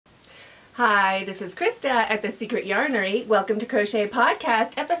Hi, this is Krista at The Secret Yarnery. Welcome to Crochet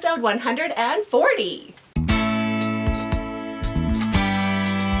Podcast, episode 140.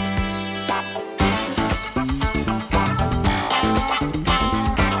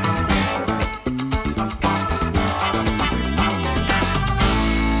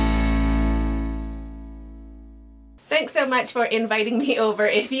 Thanks so much for inviting me over.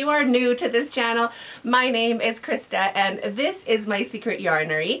 If you are new to this channel, my name is Krista and this is my Secret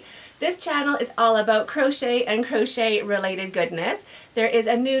Yarnery. This channel is all about crochet and crochet related goodness. There is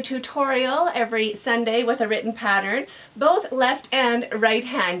a new tutorial every Sunday with a written pattern, both left and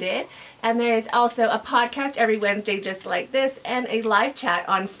right-handed. And there is also a podcast every Wednesday just like this and a live chat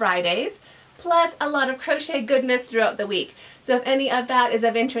on Fridays, plus a lot of crochet goodness throughout the week. So if any of that is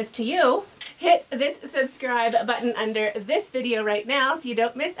of interest to you, hit this subscribe button under this video right now so you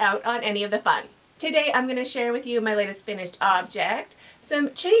don't miss out on any of the fun. Today I'm going to share with you my latest finished object,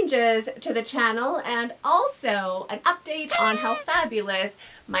 some changes to the channel, and also an update on how fabulous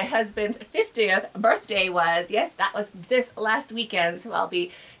my husband's 50th birthday was. Yes, that was this last weekend, so I'll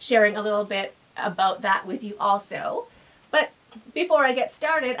be sharing a little bit about that with you also. But before I get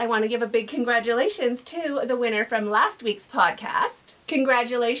started, I want to give a big congratulations to the winner from last week's podcast.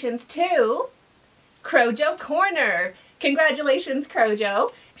 Congratulations to Crojo Corner. Congratulations,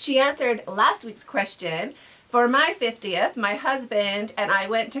 Crojo. She answered last week's question. For my 50th, my husband and I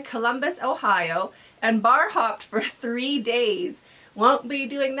went to Columbus, Ohio and bar hopped for 3 days. Won't be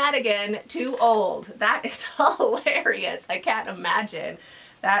doing that again. Too old. That is hilarious. I can't imagine.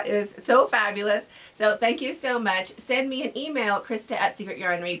 That is so fabulous. So thank you so much. Send me an email,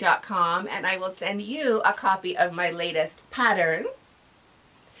 krista@secretyarnery.com, and I will send you a copy of my latest pattern.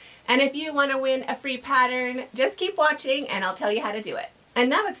 And if you want to win a free pattern, just keep watching and I'll tell you how to do it. And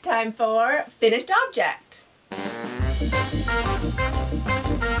now it's time for Finished Object.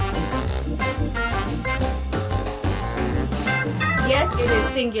 Yes, it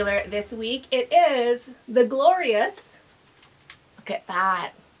is singular this week. It is the glorious, look at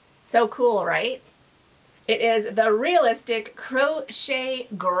that, so cool, right? It is the realistic crochet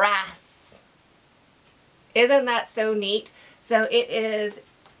grass. Isn't that so neat? So it is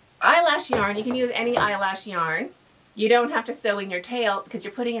eyelash yarn. You can use any eyelash yarn. You don't have to sew in your tail because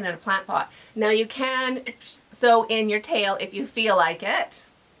you're putting it in a plant pot. Now you can sew in your tail if you feel like it.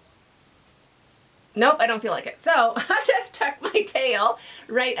 Nope, I don't feel like it. So I just tuck my tail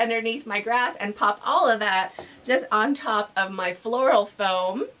right underneath my grass and pop all of that just on top of my floral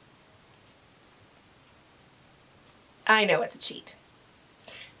foam. I know it's a cheat.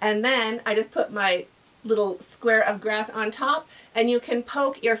 And then I just put my little square of grass on top, and you can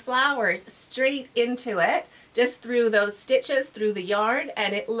poke your flowers straight into it, just through those stitches, through the yarn,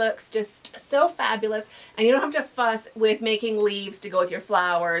 and it looks just so fabulous. And you don't have to fuss with making leaves to go with your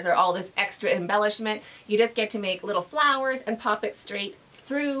flowers or all this extra embellishment. You just get to make little flowers and pop it straight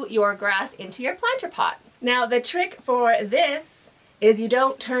through your grass into your planter pot. Now the trick for this is you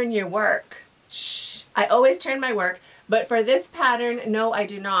don't turn your work. Shh, I always turn my work, but for this pattern, no, I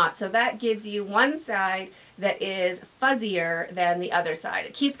do not. So that gives you one side that is fuzzier than the other side.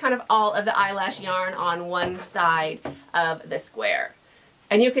 It keeps kind of all of the eyelash yarn on one side of the square.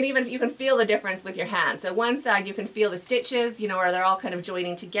 And you can feel the difference with your hand. So one side you can feel the stitches, you know, where they're all kind of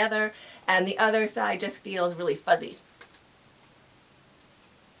joining together, and the other side just feels really fuzzy.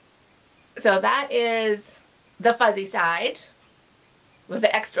 So that is the fuzzy side with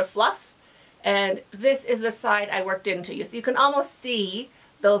the extra fluff. And this is the side I worked into. So you can almost see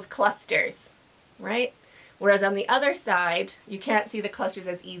those clusters, right? Whereas on the other side, you can't see the clusters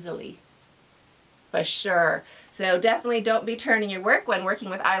as easily, for sure. So definitely don't be turning your work when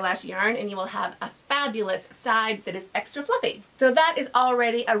working with eyelash yarn, and you will have a fabulous side that is extra fluffy. So that is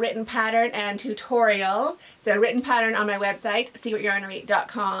already a written pattern and tutorial. So a written pattern on my website,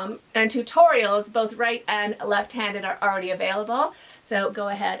 secretyarnery.com, and tutorials, both right and left-handed, are already available. So go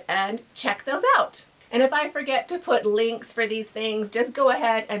ahead and check those out. And if I forget to put links for these things, just go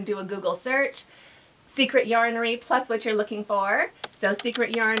ahead and do a Google search. Secret Yarnery plus what you're looking for. So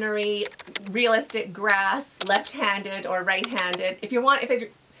Secret Yarnery, realistic grass, left-handed or right-handed. If you're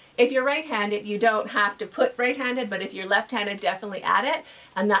right-handed, you don't have to put right-handed, but if you're left-handed, definitely add it,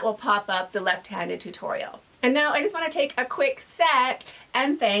 and that will pop up the left-handed tutorial. And now I just want to take a quick sec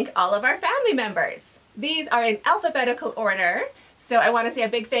and thank all of our family members. These are in alphabetical order. So I want to say a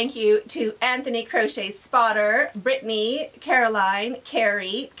big thank you to Anthony Crochet Spotter, Brittany, Caroline,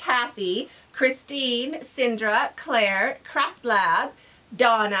 Carrie, Kathy, Christine, Cindra, Claire, Craft Lab,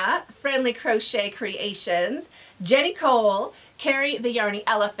 Donna, Friendly Crochet Creations, Jenny Cole, Carrie the Yarny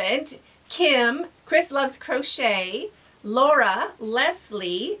Elephant, Kim, Chris Loves Crochet, Laura,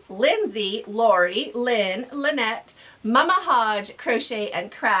 Leslie, Lindsay, Lori, Lynn, Lynette, Mama Hodge Crochet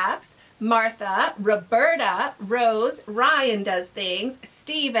and Crafts, Martha, Roberta, Rose, Ryan Does Things,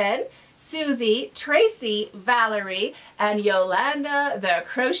 Stephen, Susie, Tracy, Valerie, and Yolanda the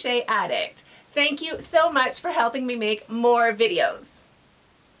Crochet Addict. Thank you so much for helping me make more videos.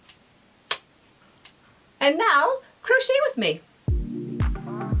 And now, crochet with me.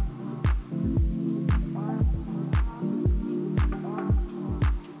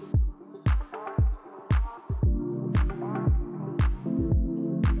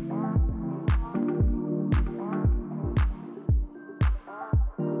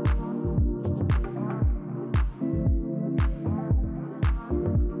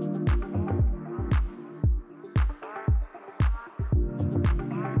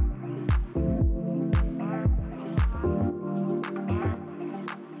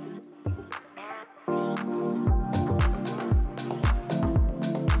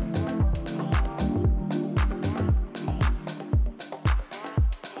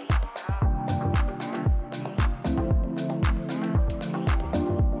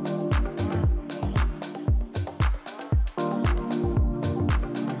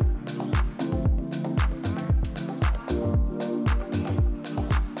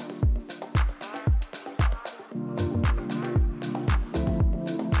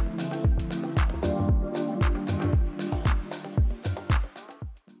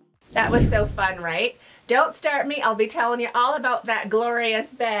 That was so fun, right? Don't start me. I'll be telling you all about that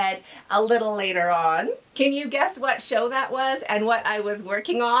glorious bed a little later on. Can you guess what show that was and what I was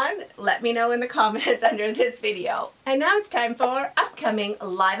working on? Let me know in the comments under this video. And now it's time for upcoming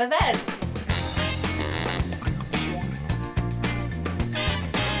live events.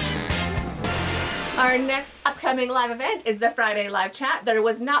 Our next upcoming live event is the Friday live chat. There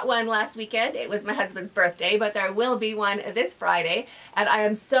was not one last weekend. It was my husband's birthday, but there will be one this Friday, and I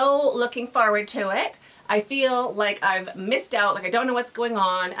am so looking forward to it. I feel like I've missed out, like I don't know what's going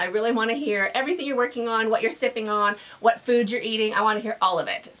on. I really want to hear everything you're working on, what you're sipping on, what food you're eating. I want to hear all of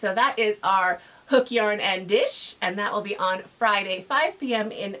it. So that is our Hook, Yarn, and Dish, and that will be on Friday, 5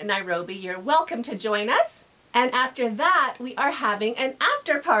 p.m. in Nairobi. You're welcome to join us. And after that, we are having an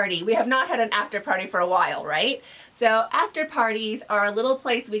after party. We have not had an after party for a while, right? So after parties are a little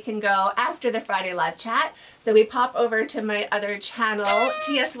place we can go after the Friday live chat. So we pop over to my other channel,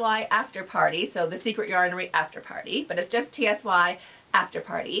 TSY After Party, so the Secret Yarnery After Party, but it's just TSY After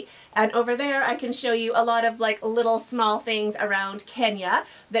Party. And over there I can show you a lot of like little small things around Kenya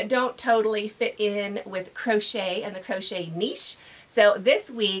that don't totally fit in with crochet and the crochet niche. So this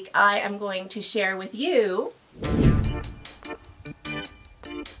week I am going to share with you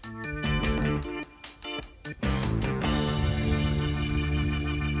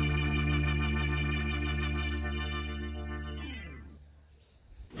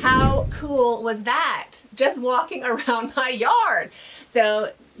how cool was that? Just walking around my yard.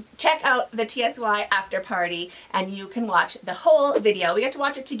 So check out the TSY After Party and you can watch the whole video. We get to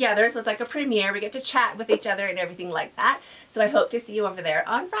watch it together, so it's like a premiere. We get to chat with each other and everything like that. So I hope to see you over there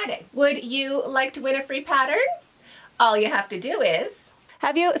on Friday. Would you like to win a free pattern? All you have to do is,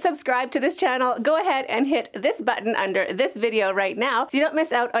 have you subscribed to this channel? Go ahead and hit this button under this video right now so you don't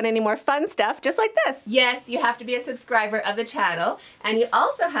miss out on any more fun stuff just like this. Yes, you have to be a subscriber of the channel, and you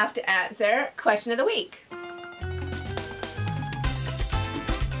also have to answer question of the week.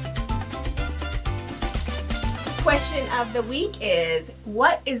 Question of the week is,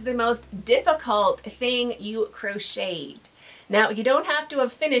 what is the most difficult thing you crocheted? Now, you don't have to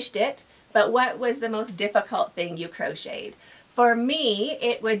have finished it, but what was the most difficult thing you crocheted? For me,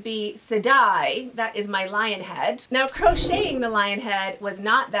 it would be Sadai. That is my lion head. Now, crocheting the lion head was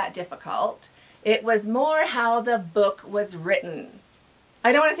not that difficult. It was more how the book was written.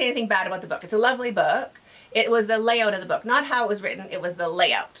 I don't want to say anything bad about the book. It's a lovely book. It was the layout of the book, not how it was written. It was the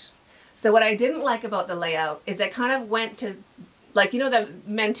layout. So what I didn't like about the layout is I kind of went to, like, you know, the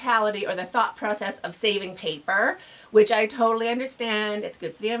mentality or the thought process of saving paper, which I totally understand. It's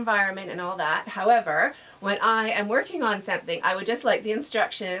good for the environment and all that. However, when I am working on something, I would just like the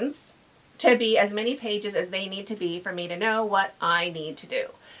instructions to be as many pages as they need to be for me to know what I need to do.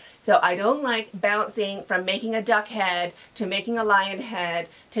 So I don't like bouncing from making a duck head to making a lion head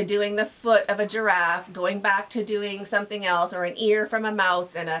to doing the foot of a giraffe, going back to doing something else, or an ear from a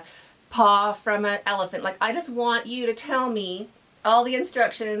mouse and a paw from an elephant. Like, I just want you to tell me all the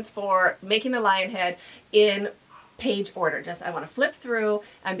instructions for making the lion head in page order. Just, I want to flip through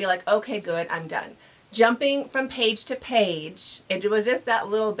and be like, okay, good, I'm done. Jumping from page to page, it was just that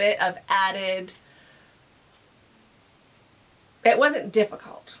little bit of added it wasn't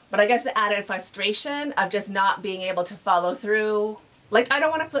difficult, but I guess the added frustration of just not being able to follow through. Like, I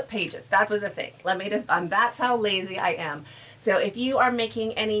don't want to flip pages. That was the thing. That's how lazy I am. So if you are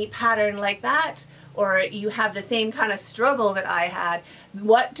making any pattern like that, or you have the same kind of struggle that I had,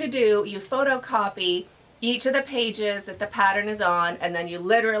 what to do, you photocopy each of the pages that the pattern is on, and then you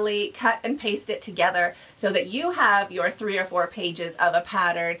literally cut and paste it together so that you have your 3 or 4 pages of a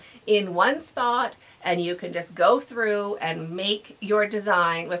pattern in one spot, and you can just go through and make your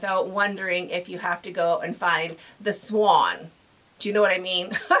design without wondering if you have to go and find the swan. Do you know what I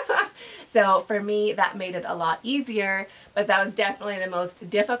mean? So for me, that made it a lot easier, but that was definitely the most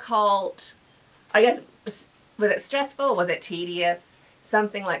difficult. I guess, was it stressful? Was it tedious?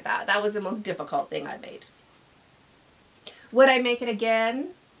 Something like that. That was the most difficult thing I made. Would I make it again?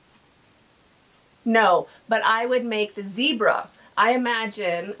 No, but I would make the zebra. I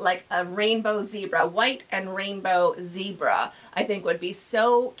imagine like a rainbow zebra, white and rainbow zebra, I think would be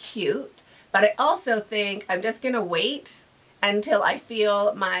so cute. But I also think I'm just going to wait until I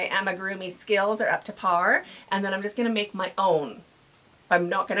feel my amigurumi skills are up to par, and then I'm just going to make my own. I'm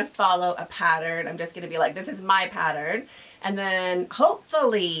not going to follow a pattern. I'm just going to be like, this is my pattern. And then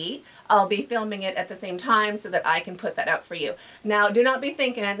hopefully I'll be filming it at the same time so that I can put that out for you. Now, do not be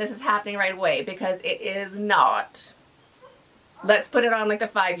thinking this is happening right away, because it is not. Let's put it on like the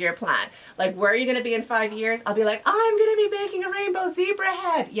 5-year plan. Like, where are you going to be in 5 years? I'll be like, I'm going to be making a rainbow zebra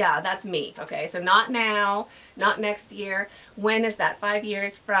head. Yeah, that's me. Okay, so not now, not next year. When is that? 5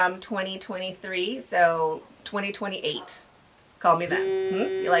 years from 2023, so 2028. Call me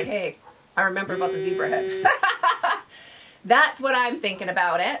then. You're like, hey, I remember about the zebra head. That's what I'm thinking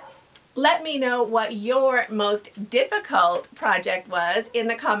about it. Let me know what your most difficult project was in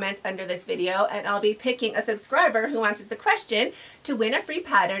the comments under this video, and I'll be picking a subscriber who answers a question to win a free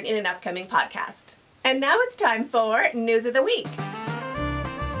pattern in an upcoming podcast. And now it's time for News of the Week.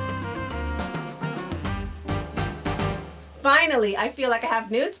 Finally, I feel like I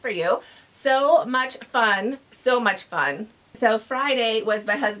have news for you. So much fun, so much fun. So Friday was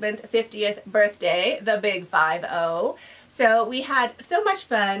my husband's 50th birthday, the big 5-0. So we had so much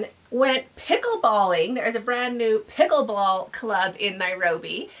fun, went pickleballing. There's a brand new pickleball club in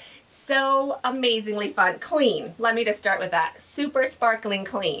Nairobi. So amazingly fun. Clean. Let me just start with that. Super sparkling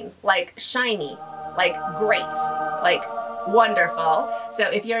clean. Like shiny. Like great. Like wonderful. So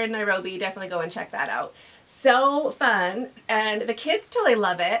if you're in Nairobi, definitely go and check that out. So fun. And the kids totally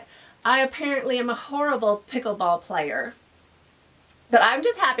love it. I apparently am a horrible pickleball player. But I'm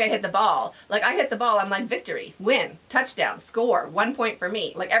just happy I hit the ball. Like, I hit the ball, I'm like, victory, win, touchdown, score, 1 point for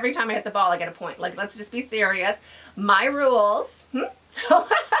me. Like, every time I hit the ball, I get a point. Like, let's just be serious. My rules. So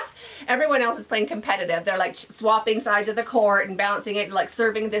everyone else is playing competitive. They're like swapping sides of the court and bouncing it, like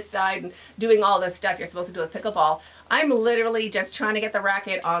serving this side and doing all this stuff you're supposed to do with pickleball. I'm literally just trying to get the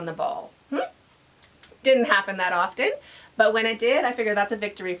racket on the ball. Didn't happen that often. But when it did, I figured that's a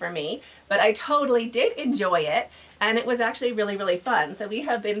victory for me. But I totally did enjoy it, and it was actually really, really fun. So we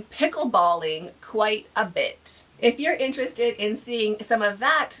have been pickleballing quite a bit. If you're interested in seeing some of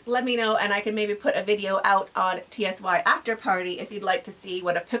that, let me know, and I can maybe put a video out on TSY After Party if you'd like to see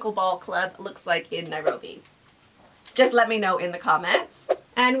what a pickleball club looks like in Nairobi. Just let me know in the comments.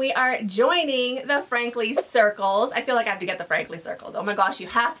 And we are joining the Frankly Circles. I feel like I have to get the Frankly Circles. Oh my gosh, you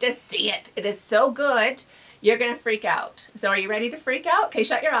have to see it. It is so good. You're going to freak out. So are you ready to freak out? Okay,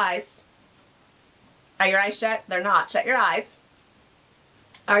 shut your eyes. Are your eyes shut? They're not. Shut your eyes.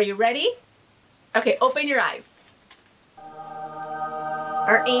 Are you ready? Okay, open your eyes.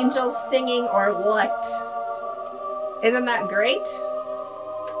 Are angels singing or what? Isn't that great?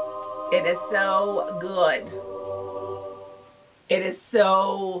 It is so good. It is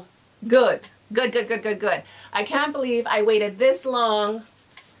so good. Good, good, good, good, good. I can't believe I waited this long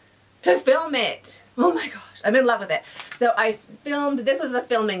to film it. Oh my gosh, I'm in love with it. So I filmed, this was the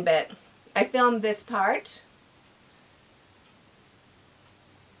filming bit. I filmed this part.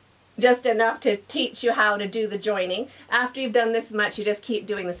 Just enough to teach you how to do the joining. After you've done this much, you just keep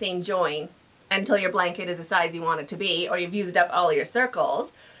doing the same join until your blanket is the size you want it to be, or you've used up all your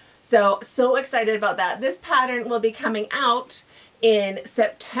circles. So excited about that. This pattern will be coming out in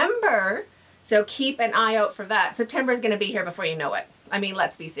September, so keep an eye out for that. September is going to be here before you know it. I mean,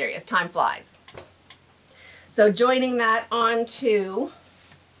 let's be serious. Time flies. So joining that onto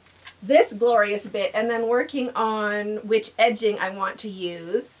this glorious bit, and then working on which edging I want to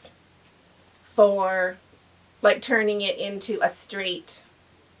use for like turning it into a straight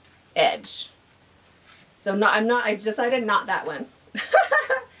edge. So I decided not that one.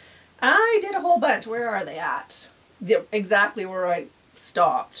 I did a whole bunch. Where are they at? Exactly where I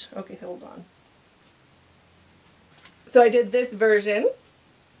stopped. Okay, hold on. So I did this version.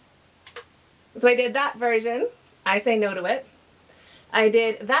 So I did that version. I say no to it. I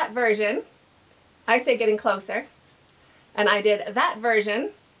did that version. I say getting closer. And I did that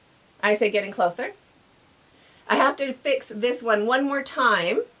version. I say getting closer. I have to fix this one more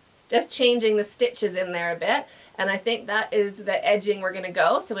time, just changing the stitches in there a bit. And I think that is the edging we're going to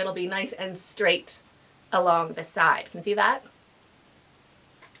go, so it'll be nice and straight along the side. Can you see that?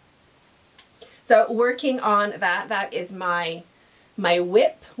 So working on that, that is my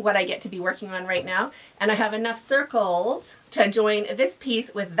whip, what I get to be working on right now. And I have enough circles to join this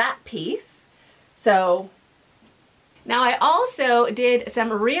piece with that piece. So now I also did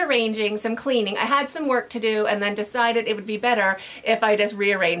some rearranging, some cleaning. I had some work to do and then decided it would be better if I just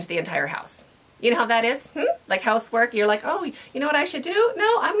rearranged the entire house. You know how that is? Like housework, you're like, oh, you know what I should do?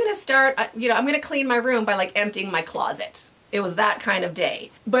 No, I'm going to start, I'm going to clean my room by like emptying my closet. It was that kind of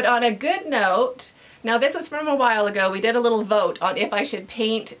day. But on a good note, now this was from a while ago, we did a little vote on if I should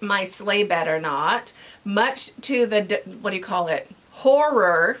paint my sleigh bed or not, much to the, what do you call it?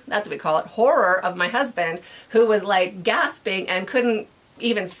 Horror, that's what we call it, horror of my husband, who was like gasping and couldn't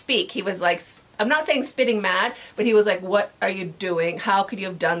even speak. He was like, I'm not saying spitting mad, but he was like, what are you doing? How could you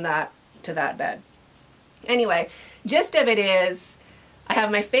have done that to that bed? Anyway, gist of it is, I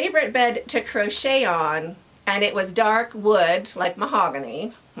have my favorite bed to crochet on, and it was dark wood, like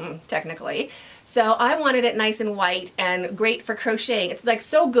mahogany, technically. So I wanted it nice and white and great for crocheting. It's like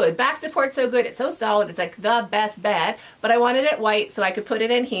so good. Back support's so good. It's so solid. It's like the best bed. But I wanted it white so I could put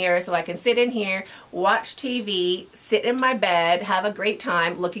it in here, so I can sit in here, watch TV, sit in my bed, have a great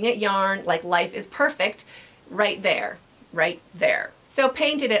time looking at yarn like life is perfect right there, right there. So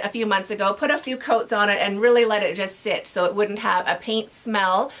painted it a few months ago, put a few coats on it and really let it just sit so it wouldn't have a paint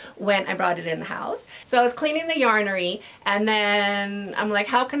smell when I brought it in the house. So I was cleaning the yarnery and then I'm like,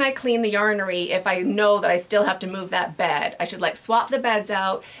 how can I clean the yarnery if I know that I still have to move that bed? I should like swap the beds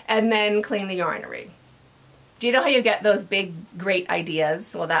out and then clean the yarnery. Do you know how you get those big, great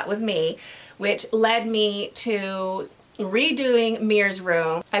ideas? Well, that was me, which led me to redoing Mir's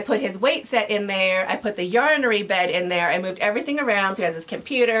room. I put his weight set in there, I put the yarnery bed in there, I moved everything around so he has his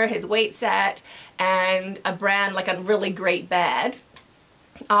computer, his weight set, and a brand, like a really great bed,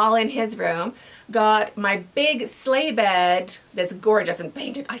 all in his room. Got my big sleigh bed that's gorgeous and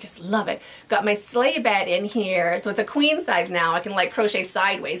painted, I just love it. Got my sleigh bed in here, so it's a queen size now. I can like crochet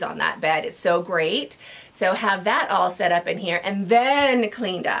sideways on that bed, it's so great. So have that all set up in here and then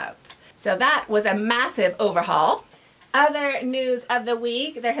cleaned up. So that was a massive overhaul. Other news of the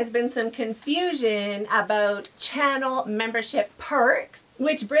week, there has been some confusion about channel membership perks,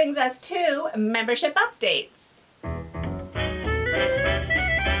 which brings us to membership updates.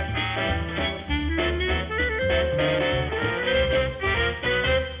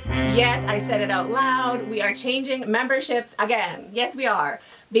 Yes, I said it out loud. We are changing memberships again. Yes, we are.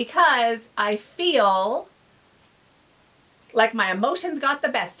 Because I feel like my emotions got the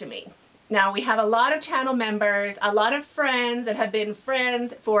best of me. Now, we have a lot of channel members, a lot of friends that have been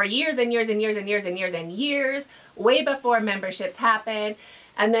friends for years and years and years and years and years and years, way before memberships happen.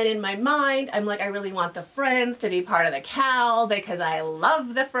 And then in my mind, I'm like, I really want the friends to be part of the CAL because I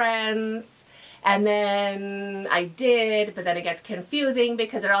love the friends. And then I did, but then it gets confusing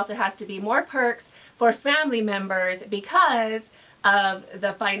because there also has to be more perks for family members because of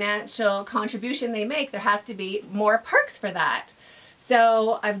the financial contribution they make. There has to be more perks for that.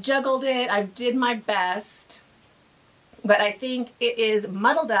 So I've juggled it, I did my best, but I think it is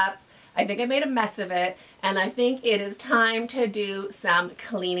muddled up. I think I made a mess of it, and I think it is time to do some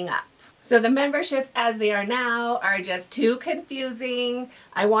cleaning up. So the memberships as they are now are just too confusing.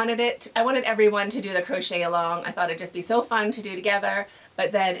 I wanted everyone to do the crochet along. I thought it'd just be so fun to do together,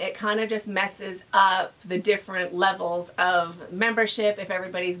 but then it kind of just messes up the different levels of membership if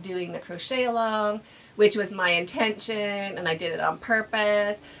everybody's doing the crochet along, which was my intention, and I did it on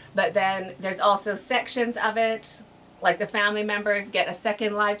purpose. But then there's also sections of it, like the family members get a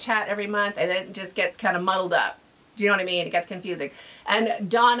second live chat every month, and it just gets kind of muddled up. Do you know what I mean? It gets confusing. And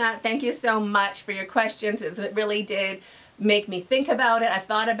Donna, thank you so much for your questions. It really did make me think about it. I've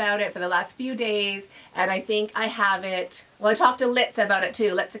thought about it for the last few days, and I think I have it. Well, I talked to Litz about it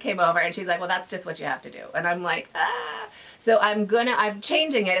too. Litz came over and she's like, well, that's just what you have to do. And I'm like, ah. So I'm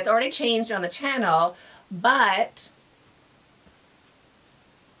changing it. It's already changed on the channel, but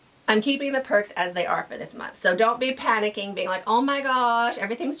I'm keeping the perks as they are for this month. So don't be panicking, being like, oh my gosh,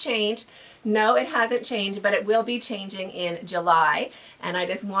 everything's changed. No, it hasn't changed, but it will be changing in July. And I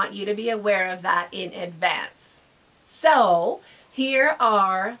just want you to be aware of that in advance. So here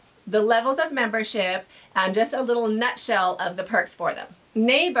are the levels of membership, and just a little nutshell of the perks for them.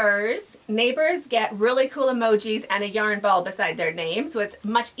 Neighbors get really cool emojis and a yarn ball beside their name, so it's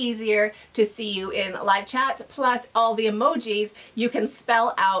much easier to see you in live chats. Plus all the emojis, you can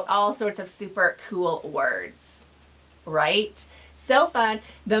spell out all sorts of super cool words, right? So fun.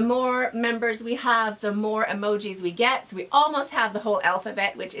 The more members we have, the more emojis we get. So we almost have the whole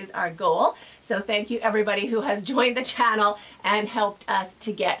alphabet, which is our goal. So thank you everybody who has joined the channel and helped us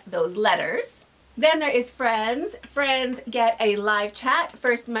to get those letters. Then there is friends. Friends get a live chat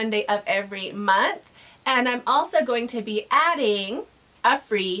first Monday of every month. And I'm also going to be adding a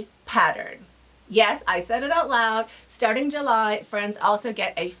free pattern. Yes, I said it out loud. Starting July, friends also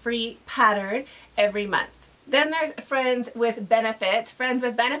get a free pattern every month. Then there's friends with benefits. Friends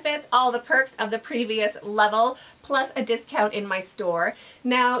with benefits, all the perks of the previous level, plus a discount in my store.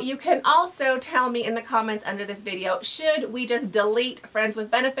 Now, you can also tell me in the comments under this video, should we just delete friends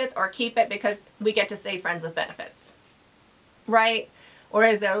with benefits or keep it because we get to say friends with benefits, right? Or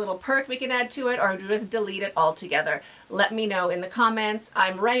is there a little perk we can add to it, or do we just delete it altogether? Let me know in the comments.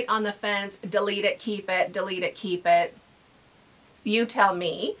 I'm right on the fence. Delete it, keep it, delete it, keep it. You tell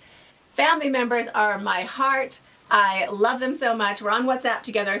me. Family members are my heart. I love them so much. We're on WhatsApp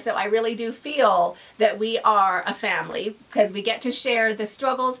together, so I really do feel that we are a family because we get to share the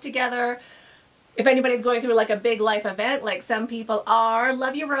struggles together. If anybody's going through like a big life event, like some people are,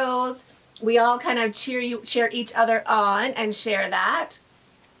 love you, Rose. We all kind of cheer each other on and share that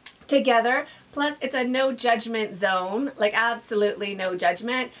together. Plus, it's a no judgment zone, like absolutely no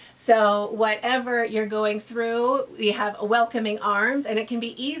judgment. So whatever you're going through, we have welcoming arms, and it can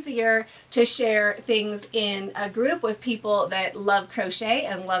be easier to share things in a group with people that love crochet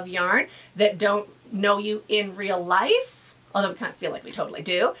and love yarn that don't know you in real life, although we kind of feel like we totally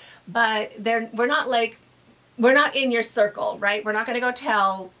do. But we're not in your circle, right? We're not going to go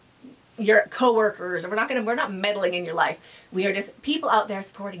tell your coworkers, or we're not meddling in your life. We are just people out there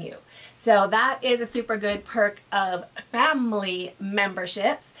supporting you. So that is a super good perk of family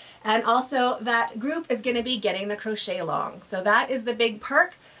memberships. And also that group is going to be getting the crochet along. So that is the big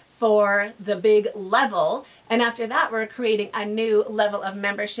perk for the big level. And after that, we're creating a new level of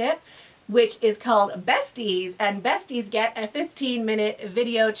membership, which is called Besties. And Besties get a 15-minute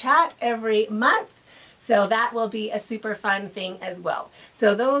video chat every month. So that will be a super fun thing as well.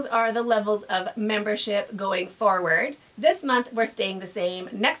 So those are the levels of membership going forward. This month we're staying the same.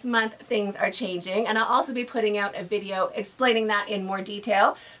 Next month things are changing, and I'll also be putting out a video explaining that in more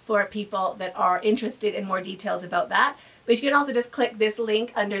detail for people that are interested in more details about that. But you can also just click this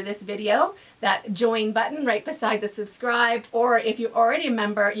link under this video, that join button right beside the subscribe, or if you're already a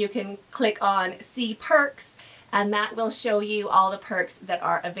member, you can click on see perks, and that will show you all the perks that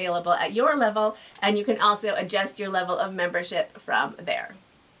are available at your level, and you can also adjust your level of membership from there.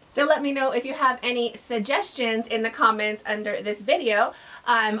 So let me know if you have any suggestions in the comments under this video.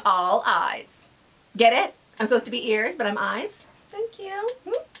 I'm all eyes. Get it? I'm supposed to be ears, but I'm eyes. Thank you.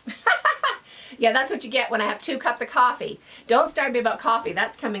 Yeah, that's what you get when I have 2 cups of coffee. Don't start me about coffee.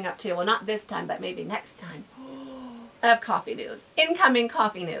 That's coming up too. Well, not this time, but maybe next time. I have coffee news. Incoming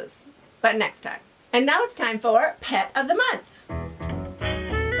coffee news. But next time. And now it's time for Pet of the Month.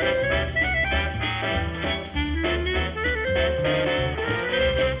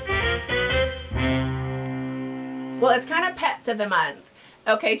 Well, it's kind of Pets of the Month.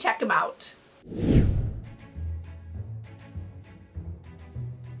 Okay, check them out.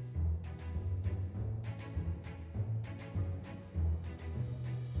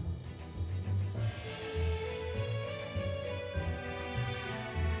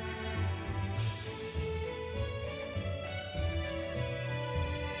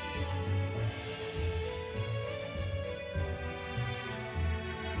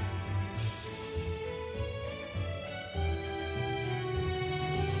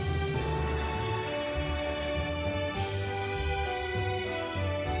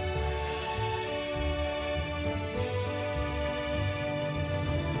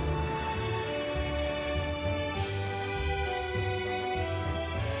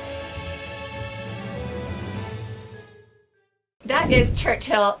 That is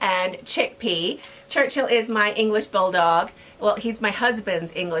Churchill and Chickpea. Churchill is my English Bulldog. Well, he's my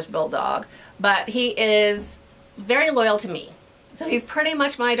husband's English Bulldog, but he is very loyal to me. So he's pretty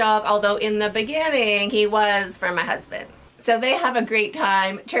much my dog, although in the beginning he was for my husband. So they have a great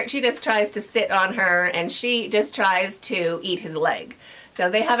time. Churchy just tries to sit on her, and she just tries to eat his leg. So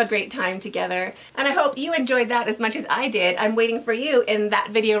they have a great time together, and I hope you enjoyed that as much as I did. I'm waiting for you in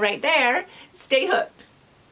that video right there. Stay hooked.